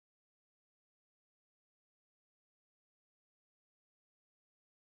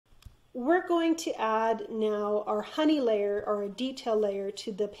we're going to add now our honey layer or a detail layer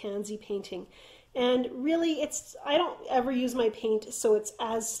to the pansy painting. And really I don't ever use my paint so it's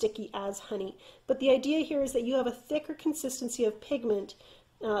as sticky as honey. But the idea here is that you have a thicker consistency of pigment,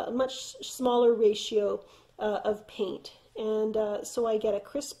 a much smaller ratio of paint. And so I get a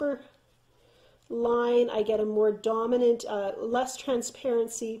crisper line, I get a more dominant, less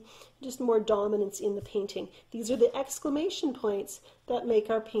transparency, just more dominance in the painting. These are the exclamation points that make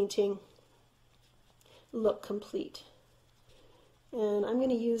our painting look complete. And I'm going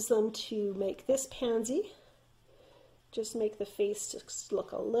to use them to make this pansy, just make the face just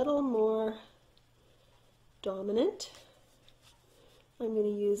look a little more dominant. I'm going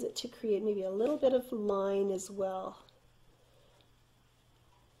to use it to create maybe a little bit of line as well,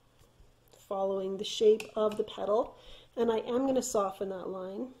 following the shape of the petal, and I am going to soften that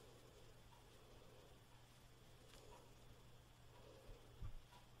line.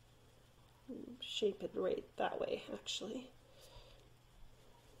 Shape it right that way, actually.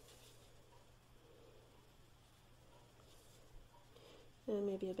 And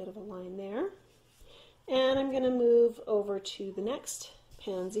maybe a bit of a line there. And I'm going to move over to the next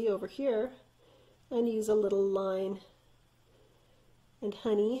pansy over here and use a little line and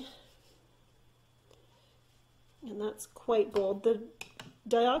honey. And that's quite bold. The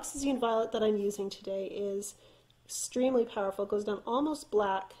dioxazine violet that I'm using today is extremely powerful. It goes down almost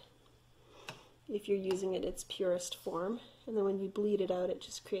black if you're using it in its purest form. And then when you bleed it out, it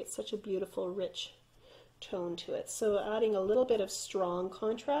just creates such a beautiful, rich tone to it. So adding a little bit of strong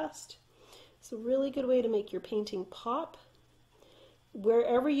contrast. It's a really good way to make your painting pop.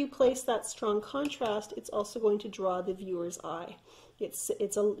 Wherever you place that strong contrast, it's also going to draw the viewer's eye. Makes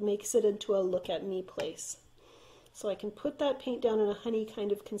it into a look at me place. So I can put that paint down in a honey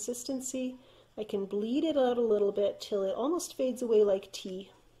kind of consistency. I can bleed it out a little bit till it almost fades away like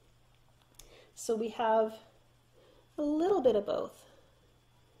tea. So we have a little bit of both.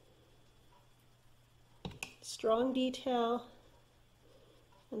 Strong detail,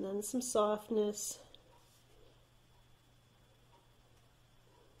 and then some softness.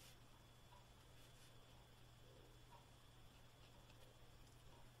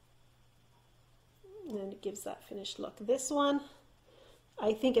 And it gives that finished look. This one,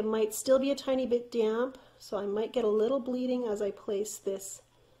 I think it might still be a tiny bit damp, so I might get a little bleeding as I place this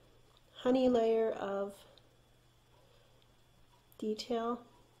honey layer of detail.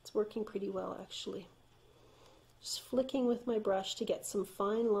 It's working pretty well, actually. Just flicking with my brush to get some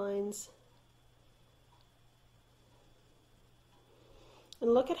fine lines.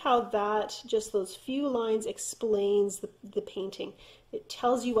 And look at how that, just those few lines, explains the painting. It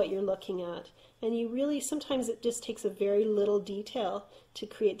tells you what you're looking at. And you really, sometimes it just takes a very little detail to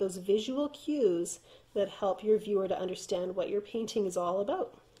create those visual cues that help your viewer to understand what your painting is all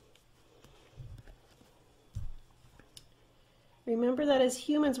about. Remember that as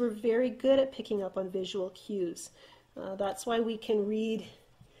humans, we're very good at picking up on visual cues. That's why we can read,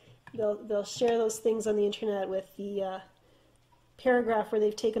 they'll share those things on the internet with the paragraph where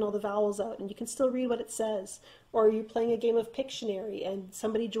they've taken all the vowels out and you can still read what it says. Or you're playing a game of Pictionary and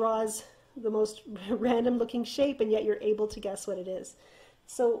somebody draws the most random looking shape and yet you're able to guess what it is.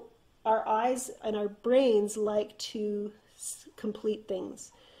 So our eyes and our brains like to complete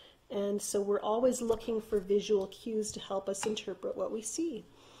things. And so we're always looking for visual cues to help us interpret what we see.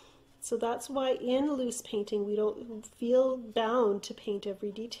 So that's why in loose painting we don't feel bound to paint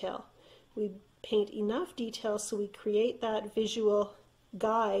every detail. We paint enough detail so we create that visual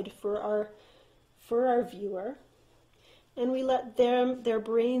guide for our viewer, and we let their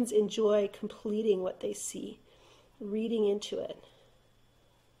brains enjoy completing what they see, reading into it.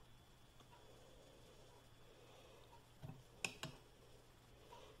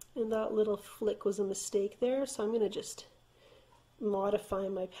 And that little flick was a mistake there, so I'm going to just modify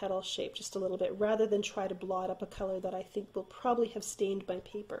my petal shape just a little bit rather than try to blot up a color that I think will probably have stained my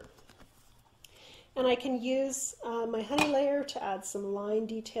paper. And I can use my honey layer to add some line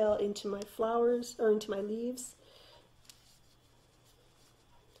detail into my flowers, or into my leaves.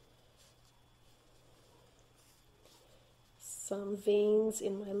 Some veins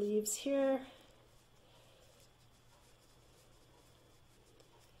in my leaves here.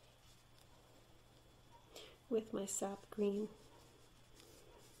 With my sap green.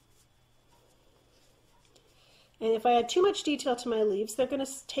 And if I add too much detail to my leaves, they're going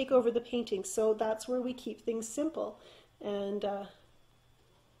to take over the painting. So that's where we keep things simple. And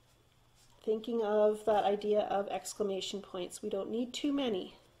thinking of that idea of exclamation points. We don't need too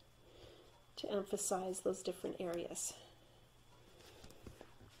many to emphasize those different areas.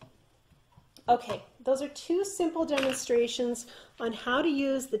 Okay, those are two simple demonstrations on how to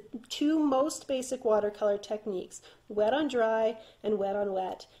use the two most basic watercolor techniques, wet on dry and wet on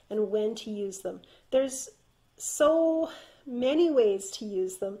wet, and when to use them. There's so many ways to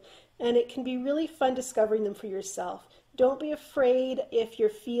use them, and it can be really fun discovering them for yourself. Don't be afraid if you're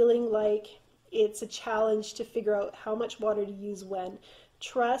feeling like it's a challenge to figure out how much water to use when.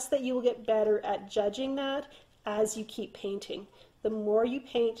 Trust that you will get better at judging that as you keep painting. The more you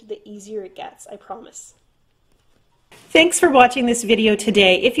paint, the easier it gets, I promise. Thanks for watching this video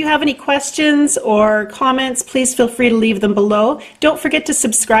today. If you have any questions or comments, please feel free to leave them below. Don't forget to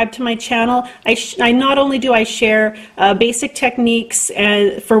subscribe to my channel. I not only do I share basic techniques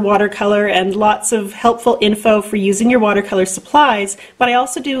for watercolor and lots of helpful info for using your watercolor supplies, but I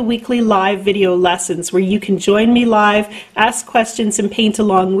also do weekly live video lessons where you can join me live, ask questions, and paint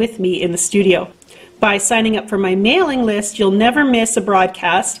along with me in the studio. By signing up for my mailing list, you'll never miss a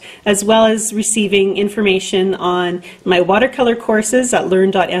broadcast, as well as receiving information on my watercolor courses at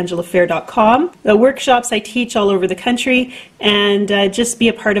learn.angelafehr.com, the workshops I teach all over the country, and just be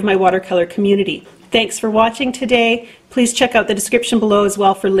a part of my watercolor community. Thanks for watching today. Please check out the description below as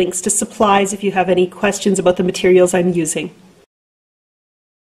well for links to supplies if you have any questions about the materials I'm using.